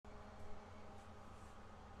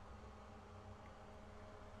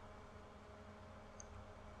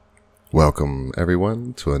Welcome,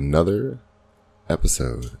 everyone, to another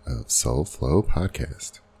episode of Soul Flow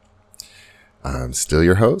Podcast. I'm still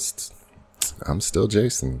your host. I'm still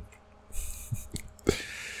Jason.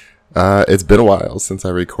 It's been a while since I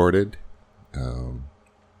recorded. Haven't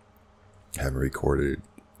recorded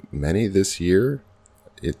many this year.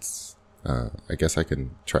 I guess I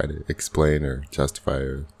can try to explain or justify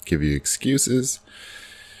or give you excuses.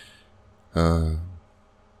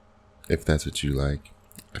 If that's what you like.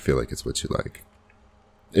 I feel like it's what you like.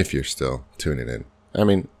 If you're still tuning in. I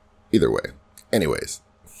mean, either way. Anyways,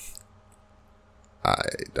 I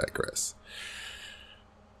digress.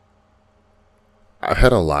 I've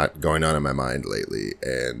had a lot going on in my mind lately,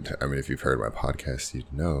 and I mean, if you've heard my podcast,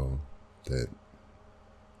 you'd know that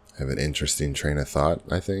I have an interesting train of thought,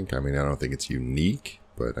 I think. I mean, I don't think it's unique,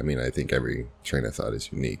 but I mean, I think every train of thought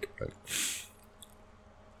is unique. But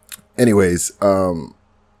anyways,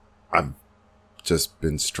 I've just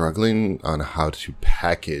been struggling on how to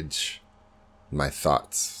package my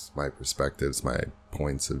thoughts, my perspectives, my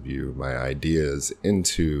points of view, my ideas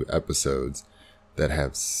into episodes that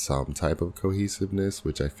have some type of cohesiveness,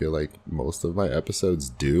 which I feel like most of my episodes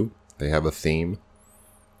do. They have a theme,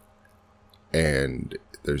 and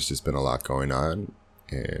there's just been a lot going on,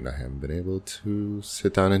 and I haven't been able to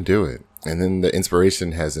sit down and do it. And then the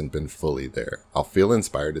inspiration hasn't been fully there. I'll feel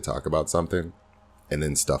inspired to talk about something, and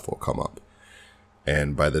then stuff will come up.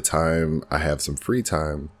 And by the time I have some free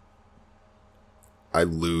time, I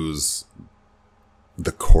lose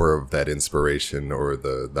the core of that inspiration or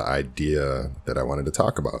the idea that I wanted to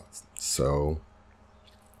talk about. So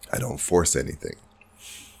I don't force anything.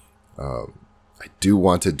 I do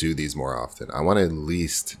want to do these more often. I want to at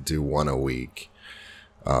least do one a week,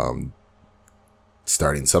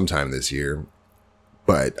 starting sometime this year.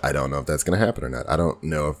 But I don't know if that's going to happen or not. I don't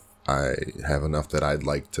know if I have enough that I'd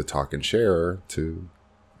like to talk and share to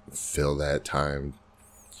fill that time.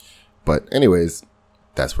 But anyways,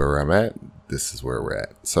 that's where I'm at. This is where we're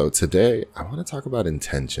at. So today I want to talk about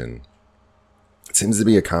intention. It seems to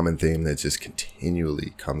be a common theme that just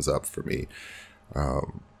continually comes up for me.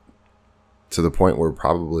 To the point where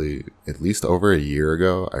probably at least over a year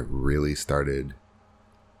ago, I really started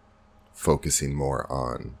focusing more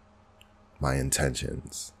on my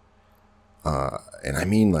intentions. And I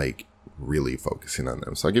mean, like, really focusing on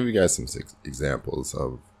them. So I'll give you guys some examples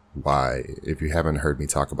of why, if you haven't heard me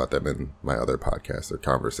talk about them in my other podcasts or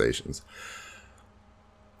conversations.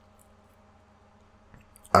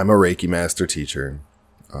 I'm a Reiki master teacher.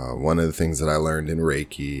 One of the things that I learned in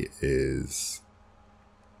Reiki is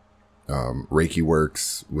Reiki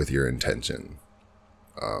works with your intention.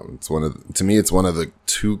 To me, it's one of the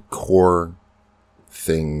two core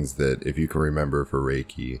things that if you can remember for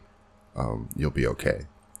Reiki, you'll be okay.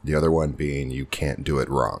 The other one being you can't do it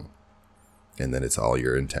wrong. And then it's all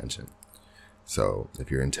your intention. So if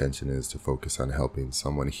your intention is to focus on helping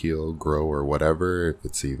someone heal, grow, or whatever, if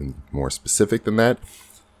it's even more specific than that,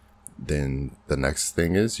 then the next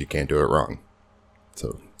thing is you can't do it wrong.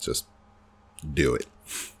 So just do it,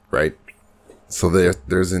 right? So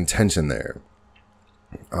there's intention there.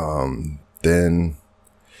 Then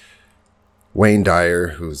Wayne Dyer,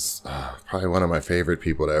 who's probably one of my favorite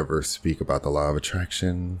people to ever speak about the law of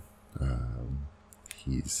attraction.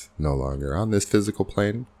 He's no longer on this physical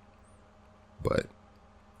plane, but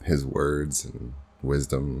his words and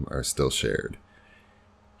wisdom are still shared.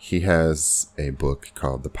 He has a book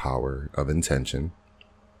called The Power of Intention,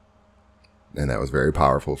 and that was very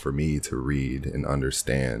powerful for me to read and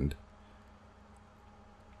understand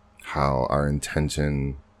how our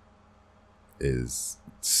intention is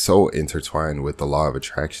so intertwined with the law of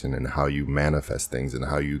attraction and how you manifest things and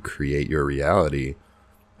how you create your reality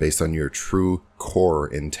based on your true core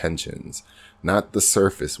intentions, not the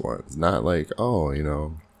surface ones, not like, oh,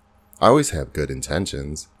 I always have good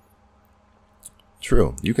intentions.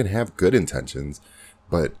 True. You can have good intentions,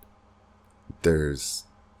 but there's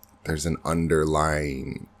an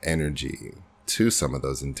underlying energy to some of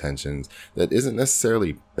those intentions that isn't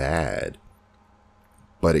necessarily bad,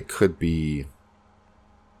 but it could be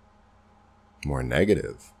more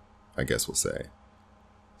negative, I guess we'll say.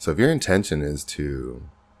 So if your intention is to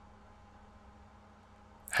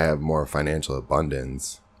have more financial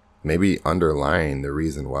abundance, maybe underlying the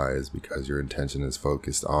reason why is because your intention is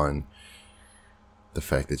focused on the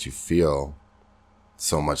fact that you feel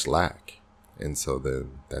so much lack. And so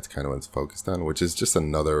then that's kind of what it's focused on, which is just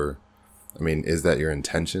another, is that your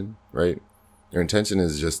intention, right? Your intention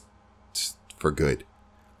is just for good,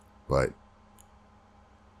 but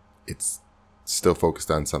it's still focused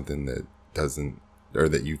on something that doesn't, or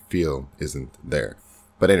that you feel isn't there.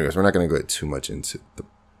 But anyways, we're not going to go too much into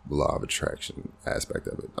law of attraction aspect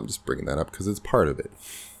of it. I'm just bringing that up because it's part of it.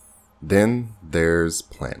 Then there's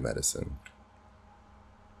plant medicine.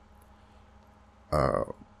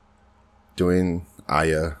 Doing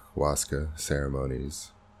ayahuasca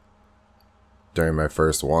ceremonies. During my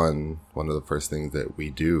first one of the first things that we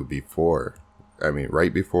do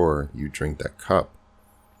right before you drink that cup,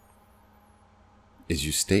 is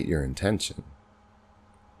you state your intention.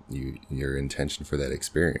 Your intention for that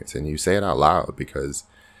experience. And you say it out loud because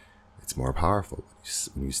it's more powerful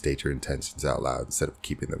when you state your intentions out loud instead of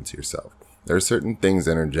keeping them to yourself. There are certain things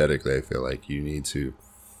energetically I feel like you need to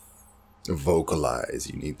vocalize.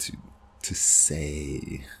 You need to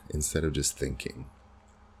say instead of just thinking.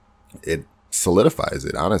 It solidifies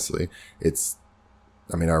it, honestly.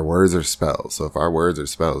 Our words are spells. So if our words are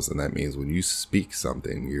spells, then that means when you speak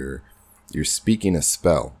something, you're speaking a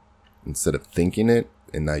spell instead of thinking it,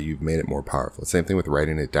 and now you've made it more powerful. Same thing with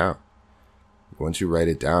writing it down. Once you write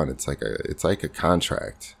it down, it's like a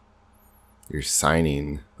contract. You're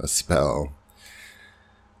signing a spell.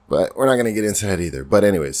 But we're not going to get into that either. But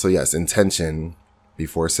anyway, so yes, intention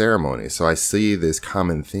before ceremony. So I see this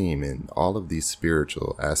common theme in all of these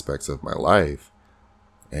spiritual aspects of my life.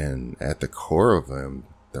 And at the core of them,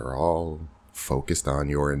 they're all focused on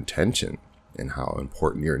your intention and how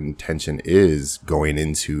important your intention is going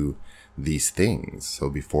into these things. So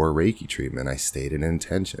before Reiki treatment, I stated an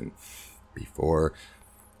intention. Before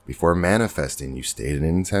manifesting, you stated an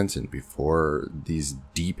intention. Before these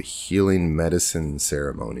deep healing medicine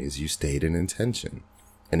ceremonies, you stated an intention.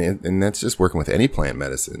 And that's just working with any plant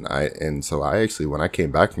medicine. So I actually, when I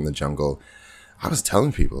came back from the jungle, I was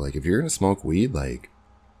telling people, like, if you're going to smoke weed,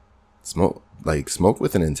 smoke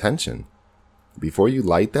with an intention. Before you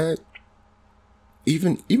light that,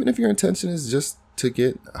 even if your intention is just to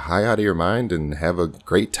get high out of your mind and have a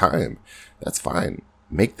great time, that's fine.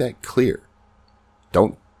 Make that clear.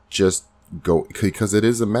 Don't just go, because it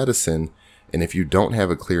is a medicine. And if you don't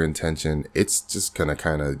have a clear intention, it's just going to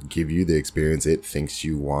kind of give you the experience it thinks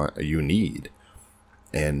you need.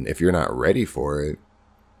 And if you're not ready for it,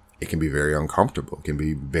 it can be very uncomfortable. It can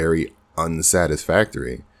be very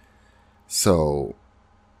unsatisfactory. So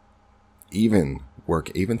even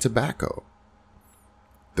tobacco.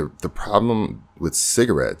 The problem with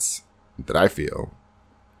cigarettes that I feel,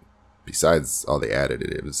 besides all the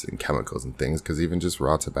additives and chemicals and things, because even just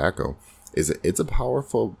raw tobacco, it's a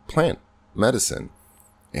powerful plant medicine.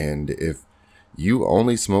 And if you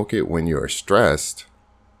only smoke it when you're stressed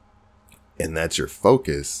and that's your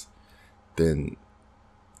focus, then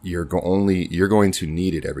you're going to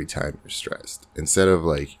need it every time you're stressed, instead of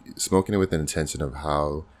like smoking it with an intention of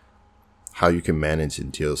how you can manage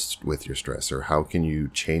and deal with your stress, or how can you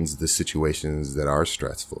change the situations that are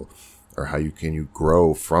stressful, or how can you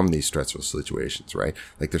grow from these stressful situations, right?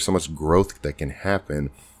 Like there's so much growth that can happen,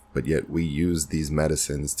 but yet we use these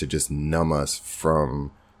medicines to just numb us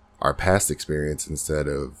from our past experience instead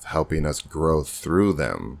of helping us grow through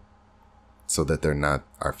them so that they're not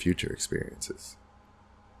our future experiences.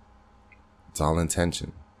 It's all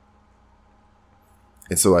intention.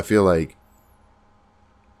 And so I feel like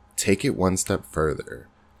take it one step further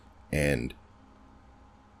and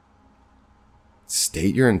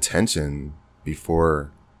state your intention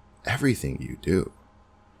before everything you do.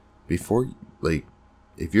 Before, like,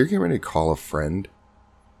 if you're getting ready to call a friend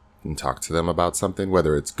and talk to them about something,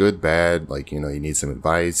 whether it's good, bad, like, you need some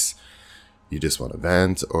advice, you just want to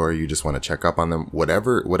vent, or you just want to check up on them,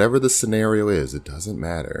 whatever the scenario is, it doesn't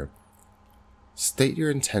matter. State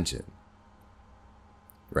your intention,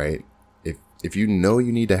 right? If you know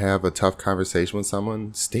you need to have a tough conversation with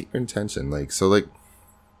someone, state your intention.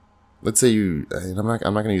 Let's say and I'm not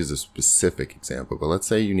going to use a specific example, but let's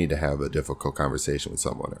say you need to have a difficult conversation with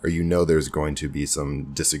someone, or there's going to be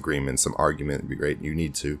some disagreement, some argument, right? You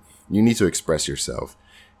need to express yourself,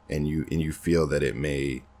 and you feel that it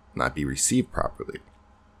may not be received properly.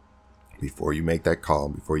 Before you make that call,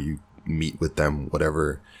 before you meet with them,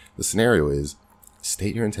 whatever the scenario is,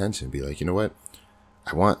 state your intention. Be like, you know what?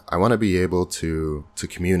 I want to be able to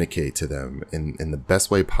communicate to them in the best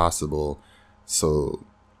way possible, so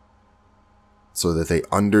that they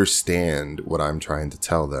understand what I'm trying to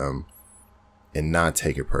tell them and not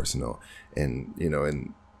take it personal.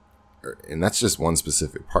 And that's just one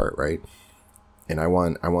specific part, right? And I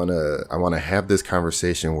want to have this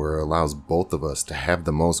conversation where it allows both of us to have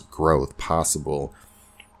the most growth possible,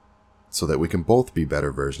 so that we can both be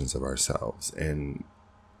better versions of ourselves. And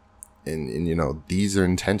these are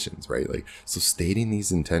intentions, right? Like, so stating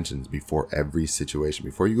these intentions before every situation,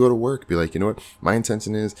 before you go to work, be like, you know what? My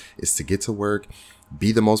intention is to get to work,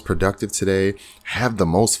 be the most productive today, have the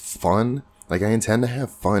most fun. Like, I intend to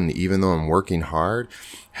have fun even though I'm working hard,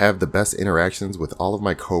 have the best interactions with all of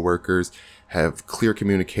my coworkers, have clear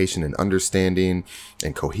communication and understanding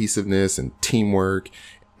and cohesiveness and teamwork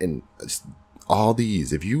and all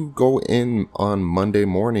these. If you go in on Monday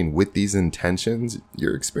morning with these intentions,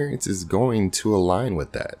 your experience is going to align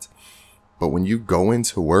with that. But when you go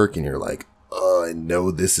into work and you're like, oh, I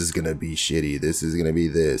know this is going to be shitty. This is going to be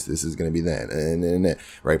this is going to be that. And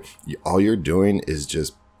right. All you're doing is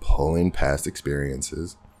just pulling past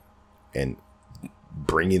experiences and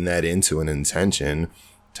bringing that into an intention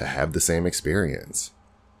to have the same experience.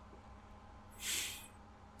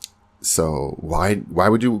 So why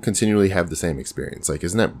would you continually have the same experience? Like,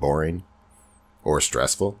 isn't that boring or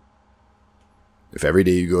stressful? If every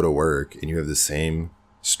day you go to work and you have the same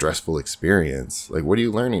stressful experience, like, what are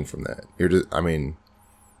you learning from that?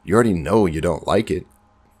 You already know you don't like it.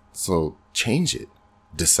 So change it.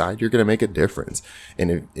 Decide you're going to make a difference.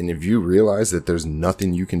 And if you realize that there's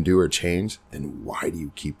nothing you can do or change, then why do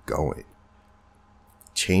you keep going?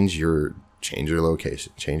 Change your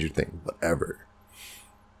location, change your thing, whatever.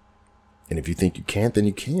 And if you think you can't, then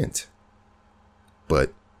you can't.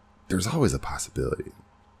 But there's always a possibility.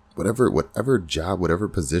 Whatever job, whatever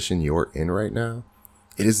position you're in right now,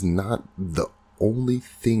 it is not the only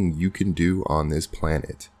thing you can do on this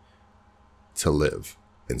planet to live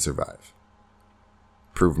and survive.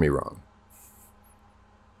 Prove me wrong.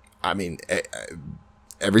 I mean,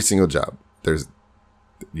 every single job,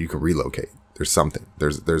 you can relocate. There's something.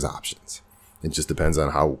 There's options. It just depends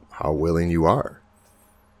on how willing you are.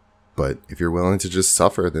 But if you're willing to just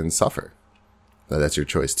suffer, then suffer. Now, that's your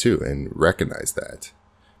choice too, and recognize that.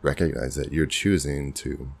 Recognize that you're choosing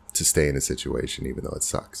to stay in a situation even though it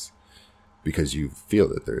sucks, because you feel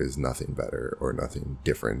that there is nothing better or nothing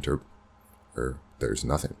different or there's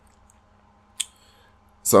nothing.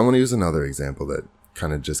 So I'm going to use another example that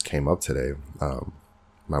kind of just came up today.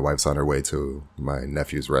 My wife's on her way to my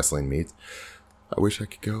nephew's wrestling meet. I wish I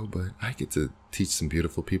could go, but I get to teach some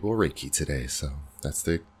beautiful people Reiki today. So that's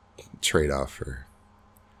the trade-off for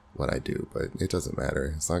what I do, but it doesn't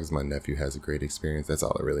matter. As long as my nephew has a great experience, that's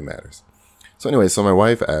all that really matters. So anyway, so my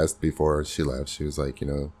wife asked before she left, she was like,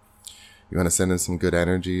 you want to send in some good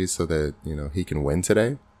energy so that, he can win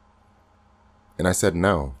today? And I said,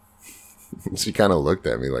 no. She kind of looked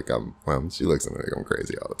at me like she looks at me like I'm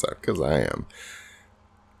crazy all the time, because I am.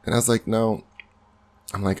 And I was like, no.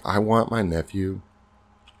 I'm like, I want my nephew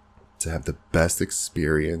to have the best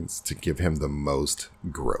experience, to give him the most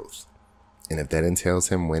growth. And if that entails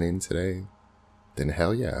him winning today, then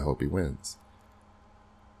hell yeah, I hope he wins.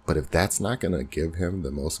 But if that's not going to give him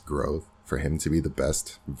the most growth, for him to be the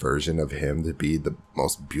best version of him, to be the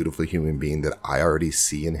most beautiful human being that I already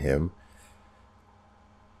see in him,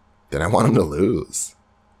 then I want him to lose.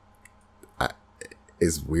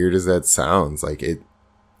 As weird as that sounds,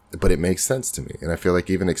 but it makes sense to me. And I feel like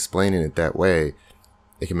even explaining it that way,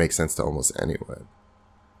 it can make sense to almost anyone.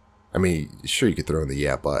 I mean, sure, you could throw in the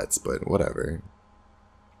yeah buts, but whatever.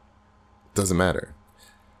 Doesn't matter.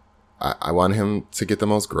 I want him to get the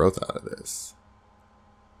most growth out of this.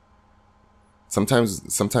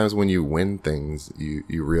 Sometimes when you win things,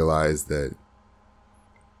 you realize that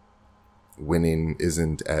winning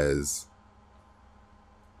isn't as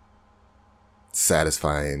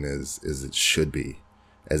satisfying as it should be,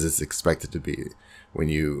 as it's expected to be. When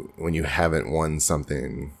you haven't won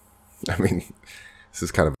something, I mean, this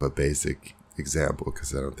is kind of a basic example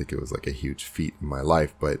because I don't think it was like a huge feat in my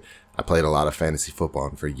life, but I played a lot of fantasy football,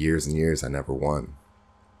 and for years and years I never won.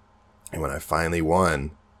 And when I finally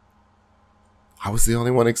won, I was the only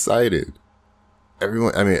one excited. I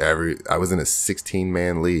was in a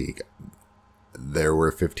 16-man league. There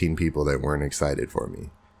were 15 people that weren't excited for me.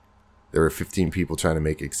 There were 15 people trying to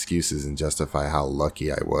make excuses and justify how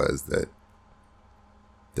lucky I was that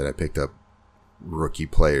I picked up rookie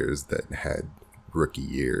players that had rookie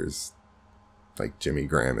years, like Jimmy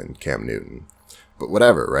Graham and Cam Newton. But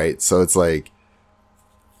whatever, right? So it's like,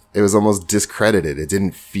 it was almost discredited. It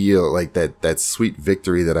didn't feel like that sweet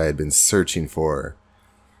victory that I had been searching for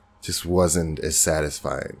just wasn't as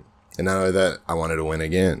satisfying. And not only that, I wanted to win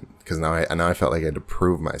again, because now I felt like I had to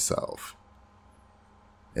prove myself.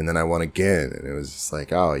 And then I won again, and it was just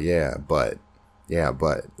like, oh yeah, but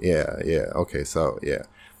okay, so yeah.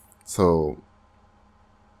 So,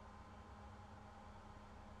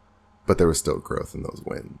 but there was still growth in those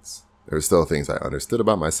wins. There were still things I understood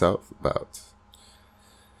about myself, about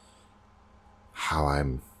how I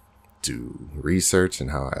do research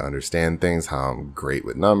and how I understand things, how I'm great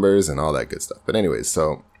with numbers and all that good stuff. But anyways,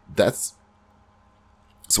 so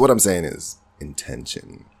what I'm saying is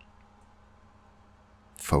intention.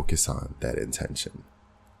 Focus on that intention.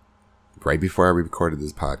 right before I recorded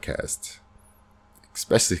this podcast,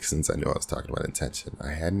 especially since I knew I was talking about intention,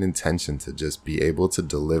 I had an intention to just be able to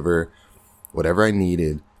deliver whatever I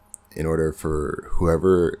needed in order for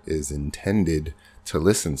whoever is intended to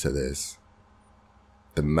listen to this,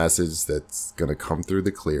 the message that's going to come through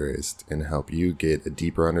the clearest and help you get a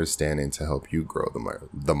deeper understanding to help you grow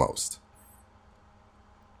the most.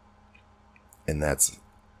 And that's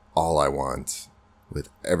all I want with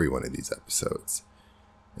every one of these episodes,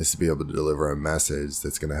 is to be able to deliver a message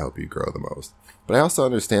that's going to help you grow the most. But I also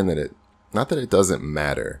understand that not that it doesn't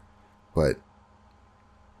matter, but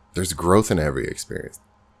there's growth in every experience.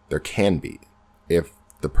 There can be, if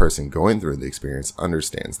the person going through the experience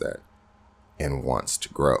understands that and wants to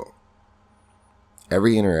grow.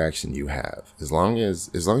 Every interaction you have, as long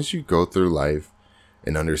as you go through life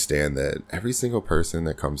and understand that every single person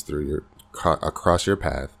that comes through across your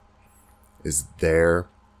path is there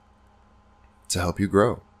to help you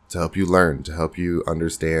grow, to help you learn, to help you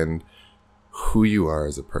understand who you are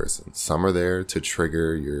as a person. Some are there to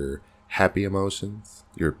trigger your happy emotions,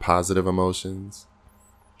 your positive emotions,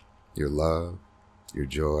 your love, your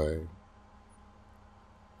joy,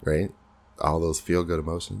 right? All those feel-good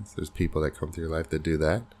emotions. There's people that come through your life that do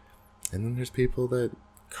that. And then there's people that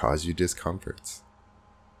cause you discomforts.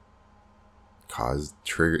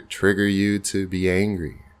 Trigger you to be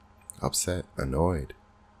angry, upset, annoyed,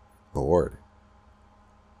 bored.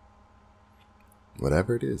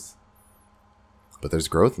 Whatever it is. But there's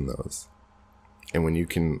growth in those. And when you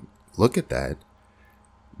can look at that,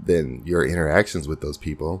 then your interactions with those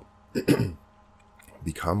people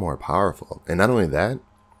become more powerful. And not only that,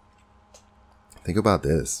 think about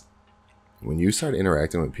this. When you start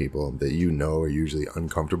interacting with people that you know are usually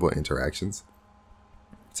uncomfortable interactions.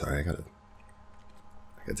 Sorry, I gotta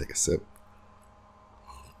take a sip.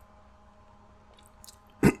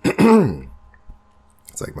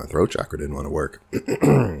 It's like my throat chakra didn't want to work.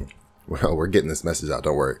 Well, we're getting this message out.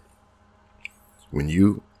 Don't worry. When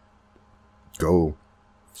you go,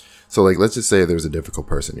 so like, let's just say there's a difficult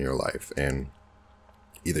person in your life, and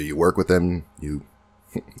either you work with them, you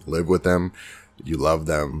live with them, you love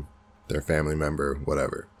them, they're a family member,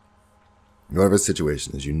 whatever. Whatever the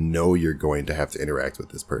situation is, you know you're going to have to interact with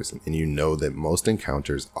this person, and you know that most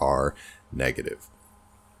encounters are negative.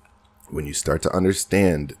 When you start to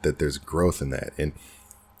understand that there's growth in that, and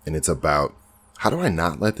it's about, how do I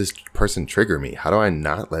not let this person trigger me? How do I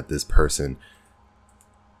not let this person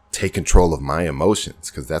take control of my emotions?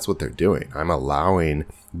 Because that's what they're doing. I'm allowing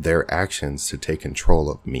their actions to take control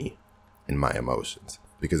of me and my emotions.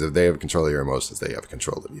 Because if they have control of your emotions, they have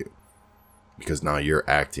control of you. Because now you're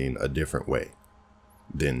acting a different way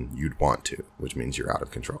than you'd want to, which means you're out of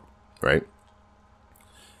control, right?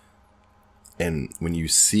 And when you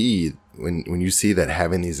see that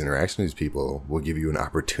having these interactions with people will give you an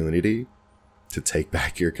opportunity to take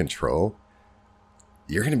back your control,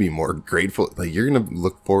 you're going to be more grateful. Like, you're going to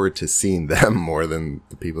look forward to seeing them more than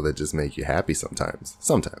the people that just make you happy sometimes.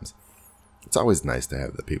 Sometimes. It's always nice to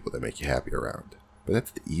have the people that make you happy around. But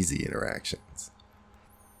that's the easy interactions.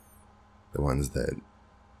 The ones that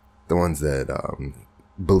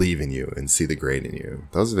believe in you and see the great in you.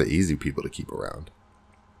 Those are the easy people to keep around.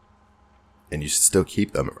 And you should still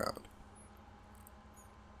keep them around.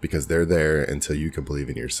 Because they're there until you can believe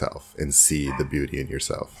in yourself and see the beauty in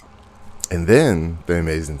yourself. And then the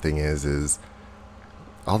amazing thing is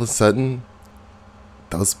all of a sudden,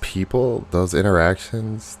 those people, those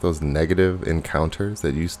interactions, those negative encounters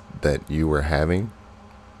that you were having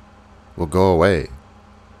will go away.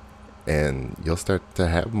 And you'll start to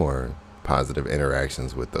have more positive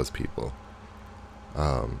interactions with those people.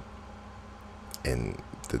 And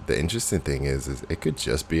the interesting thing is it could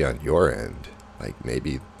just be on your end. Like,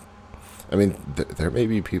 maybe, there may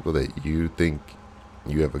be people that you think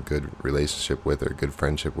you have a good relationship with, or a good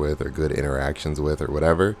friendship with, or good interactions with, or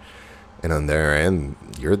whatever. And on their end,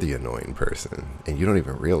 you're the annoying person, and you don't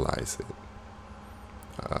even realize it.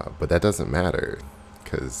 But that doesn't matter,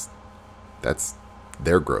 because that's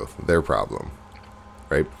their growth, their problem,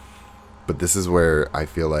 right? But this is where I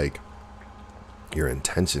feel like your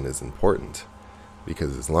intention is important,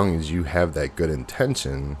 because as long as you have that good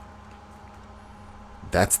intention,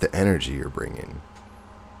 that's the energy you're bringing.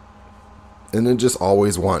 And then just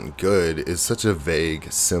always want good is such a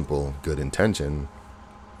vague, simple, good intention.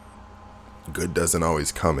 Good doesn't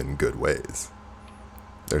always come in good ways.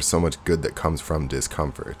 There's so much good that comes from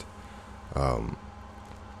discomfort. So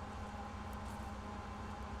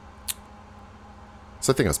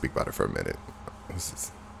I think I'll speak about it for a minute.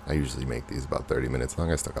 I usually make these about 30 minutes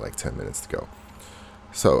long. I still got like 10 minutes to go.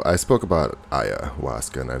 So I spoke about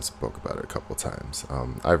ayahuasca, and I've spoke about it a couple times.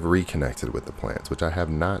 I've reconnected with the plants, which I have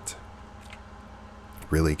not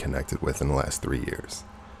really connected with in the last 3 years.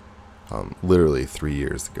 Literally 3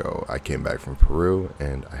 years ago, I came back from Peru,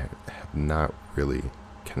 and I have not really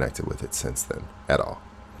connected with it since then at all.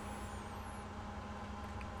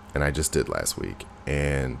 And I just did last week,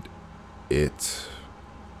 and it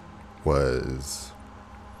was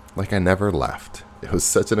like I never left. It was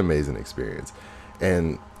such an amazing experience.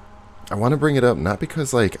 And I want to bring it up not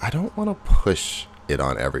because I don't want to push it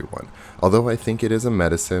on everyone, although I think it is a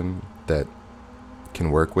medicine that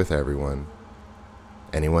can work with everyone.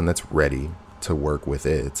 Anyone that's ready to work with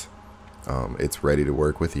it, it's ready to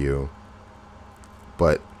work with you.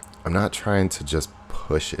 But I'm not trying to just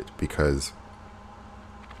push it, because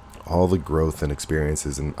all the growth and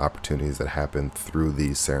experiences and opportunities that happen through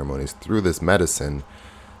these ceremonies, through this medicine,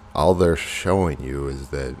 all they're showing you is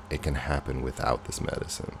that it can happen without this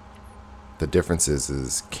medicine. The difference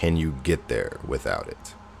is can you get there without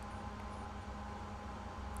it?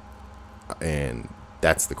 And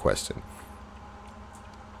that's the question.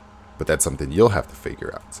 But that's something you'll have to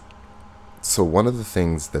figure out. So one of the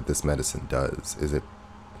things that this medicine does is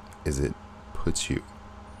it puts you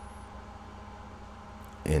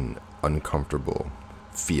in uncomfortable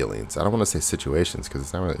feelings. I don't want to say situations, because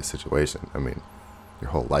it's not really a situation. I mean, your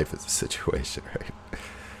whole life is a situation, right?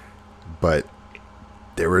 But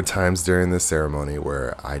there were times during this ceremony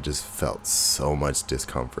where I just felt so much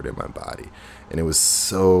discomfort in my body. And it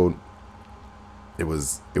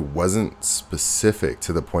wasn't specific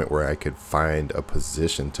to the point where I could find a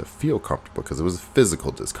position to feel comfortable, because it was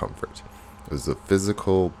physical discomfort. It was a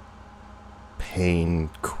physical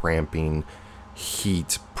pain, cramping,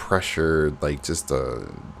 heat, pressure, just a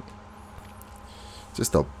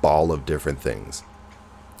ball of different things.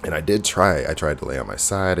 And I tried to lay on my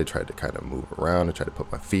side. I tried to kind of move around. I tried to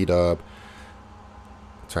put my feet up.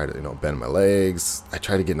 Try to, bend my legs. I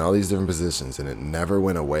tried to get in all these different positions, and it never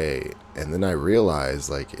went away. And then I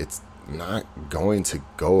realized, it's not going to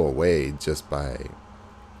go away just by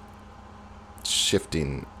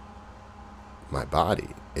shifting my body.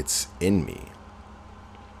 It's in me.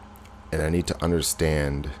 And I need to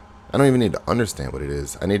understand. I don't even need to understand what it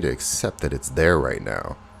is. I need to accept that it's there right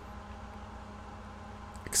now.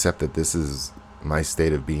 Accept that this is my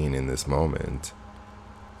state of being in this moment.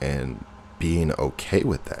 And being okay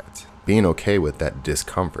with that. Being okay with that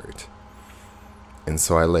discomfort. And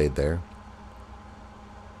so I laid there.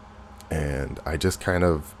 And I just kind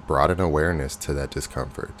of brought an awareness to that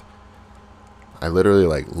discomfort. I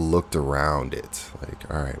literally looked around it.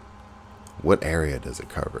 All right, what area does it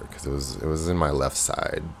cover? Because it was in my left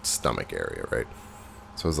side stomach area, right?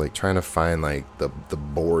 So I was trying to find the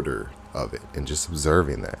border of it, and just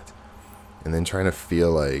observing that. And then trying to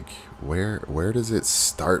feel where does it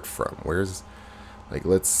start from? Where's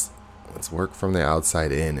let's work from the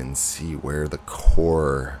outside in and see where the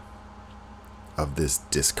core of this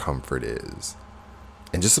discomfort is.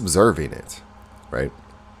 And just observing it, right?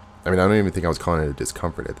 I mean, I don't even think I was calling it a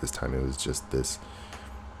discomfort at this time. It was just this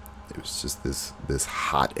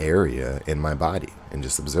hot area in my body, and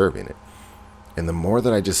just observing it. And the more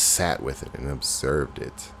that I just sat with it and observed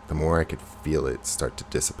it, the more I could feel it start to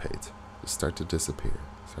dissipate. Just start to disappear,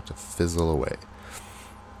 start to fizzle away.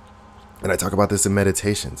 And I talk about this in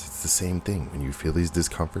meditations. It's the same thing. When you feel these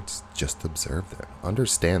discomforts, just observe them,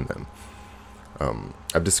 understand them.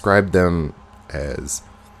 I've described them as,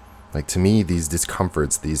 to me, these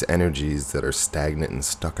discomforts, these energies that are stagnant and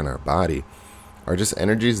stuck in our body, are just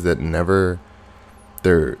energies that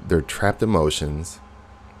they're trapped emotions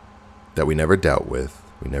that we never dealt with,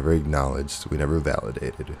 we never acknowledged, we never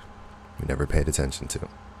validated, we never paid attention to.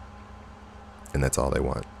 And that's all they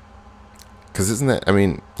want. Because isn't that,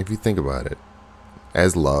 if you think about it,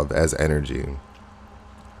 as love, as energy,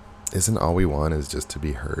 isn't all we want is just to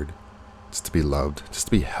be heard, just to be loved, just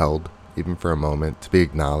to be held, even for a moment, to be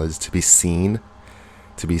acknowledged, to be seen,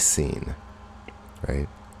 right?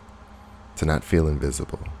 To not feel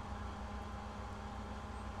invisible.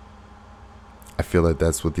 I feel like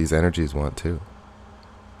that's what these energies want too.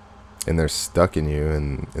 And they're stuck in you,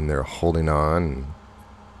 and they're holding on. And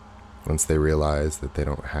once they realize that they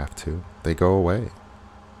don't have to, they go away.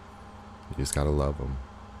 You just gotta love them.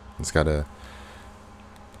 You just gotta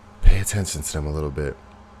pay attention to them a little bit.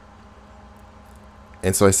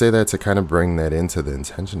 And so I say that to kind of bring that into the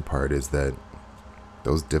intention part, is that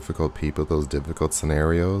those difficult people, those difficult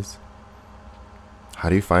scenarios, how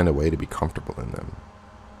do you find a way to be comfortable in them?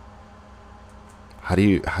 How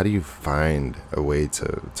do you find a way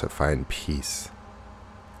to find peace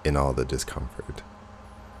in all the discomfort?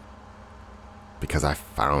 Because I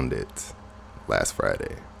found it last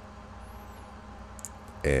Friday.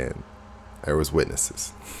 And there was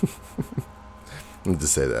witnesses. Let me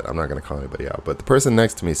just say that. I'm not going to call anybody out. But the person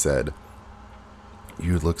next to me said,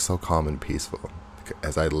 "You look so calm and peaceful."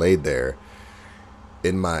 As I laid there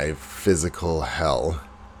in my physical hell,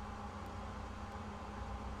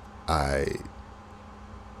 I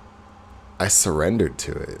surrendered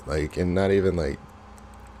to it. Like, and not even like,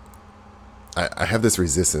 I have this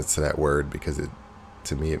resistance to that word because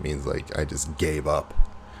to me, it means like I just gave up.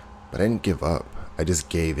 But I didn't give up. I just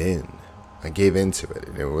gave in. I gave into it.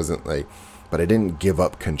 And it wasn't like, but I didn't give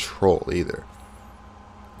up control either.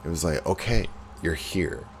 It was like, okay, you're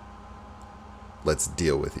here. Let's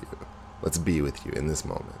deal with you. Let's be with you in this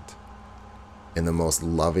moment in the most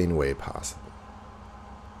loving way possible.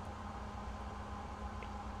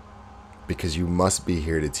 Because you must be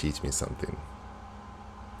here to teach me something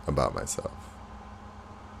about myself.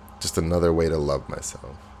 Just another way to love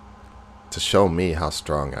myself. To show me how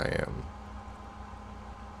strong I am.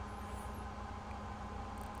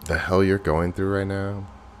 The hell you're going through right now,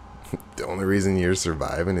 the only reason you're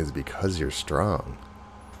surviving is because you're strong.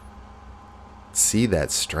 See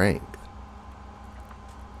that strength.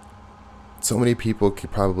 So many people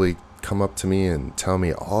could probably come up to me and tell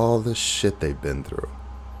me all the shit they've been through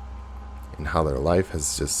and how their life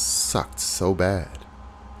has just sucked so bad.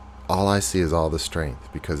 All I see is all the strength,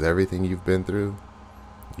 because everything you've been through,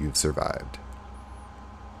 you've survived.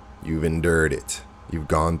 You've endured it. You've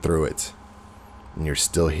gone through it. And you're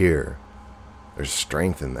still here. There's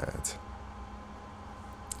strength in that.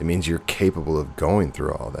 It means you're capable of going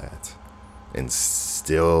through all that and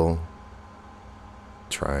still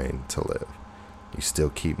trying to live. You still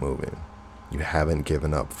keep moving. You haven't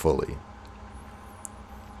given up fully.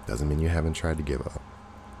 Doesn't mean you haven't tried to give up.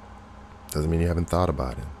 Doesn't mean you haven't thought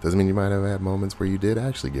about it. Doesn't mean you might have had moments where you did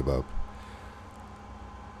actually give up.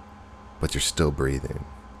 But you're still breathing.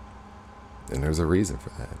 And there's a reason for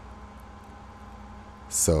that.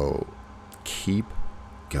 So keep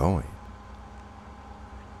going.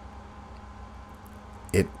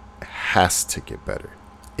 It has to get better.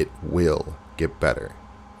 It will get better.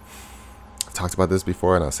 I've talked about this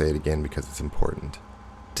before, and I'll say it again because it's important.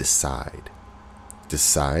 Decide.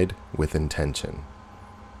 Decide with intention.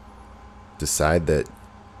 Decide that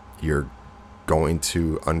you're going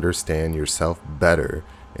to understand yourself better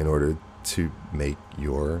in order to make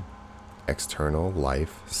your external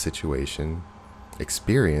life situation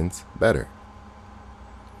experience better.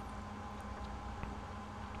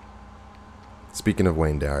 Speaking of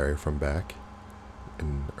Wayne Dyer from back in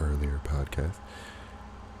an earlier podcast,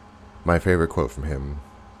 my favorite quote from him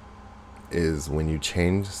is, "When you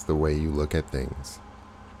change the way you look at things,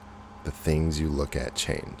 the things you look at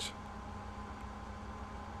change."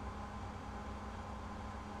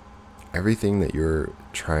 Everything that you're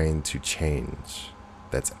trying to change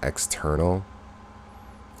that's external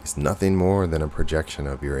is nothing more than a projection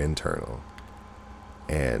of your internal.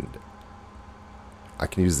 And I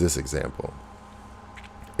can use this example.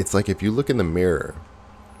 It's like if you look in the mirror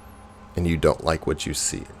and you don't like what you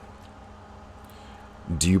see,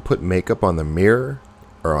 do you put makeup on the mirror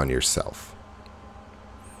or on yourself?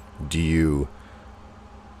 Do you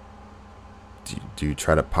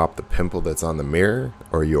try to pop the pimple that's on the mirror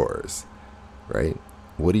or yours, right?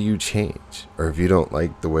 What do you change? Or if you don't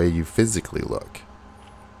like the way you physically look,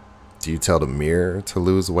 do you tell the mirror to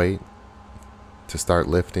lose weight, to start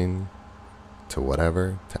lifting, to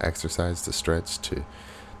whatever, to exercise, to stretch, to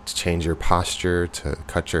change your posture, to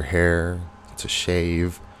cut your hair, to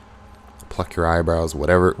shave, pluck your eyebrows,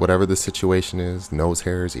 whatever the situation is, nose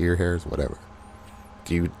hairs, ear hairs, whatever.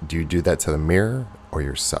 Do you do that to the mirror or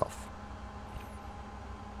yourself?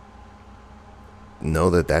 Know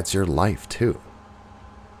that that's your life too.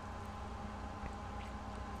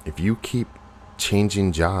 If you keep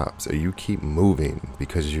changing jobs or you keep moving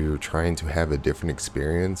because you're trying to have a different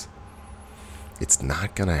experience, it's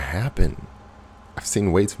not gonna happen. I've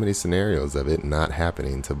seen way too many scenarios of it not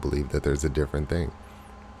happening to believe that there's a different thing.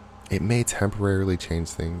 It may temporarily change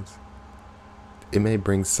things. It may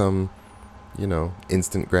bring some,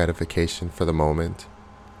 instant gratification for the moment.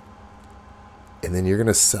 And then you're going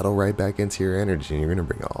to settle right back into your energy and you're going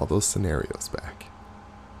to bring all those scenarios back.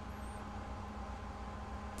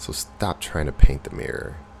 So stop trying to paint the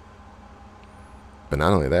mirror. But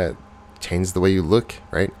not only that, change the way you look,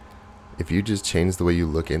 right? If you just change the way you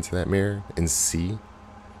look into that mirror and see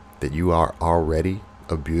that you are already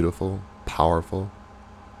a beautiful, powerful,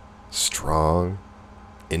 strong,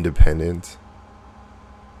 independent,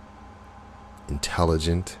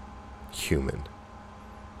 intelligent human.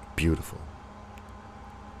 Beautiful.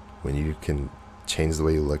 When you can change the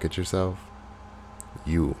way you look at yourself,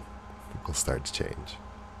 you will start to change.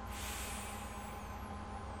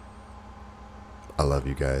 I love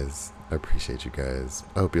you guys. I appreciate you guys.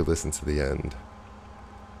 I hope you listen to the end.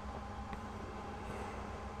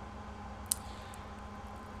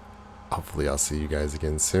 Hopefully I'll see you guys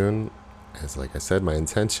again soon. As like I said, my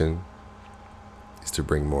intention is to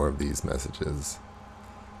bring more of these messages.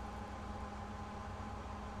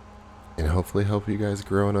 And hopefully help you guys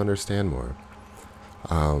grow and understand more.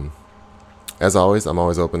 As always, I'm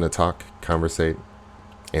always open to talk, conversate,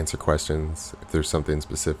 answer questions. If there's something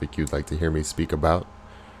specific you'd like to hear me speak about,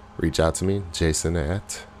 reach out to me, Jason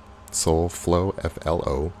at soulflow,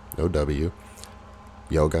 F-L-O, no W,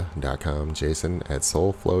 yoga.com, Jason at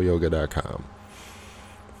soulflowyoga.com.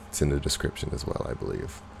 It's in the description as well, I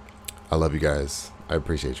believe. I love you guys. I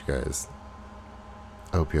appreciate you guys.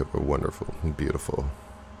 I hope you have a wonderful and beautiful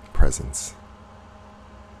presence.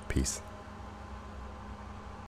 Peace.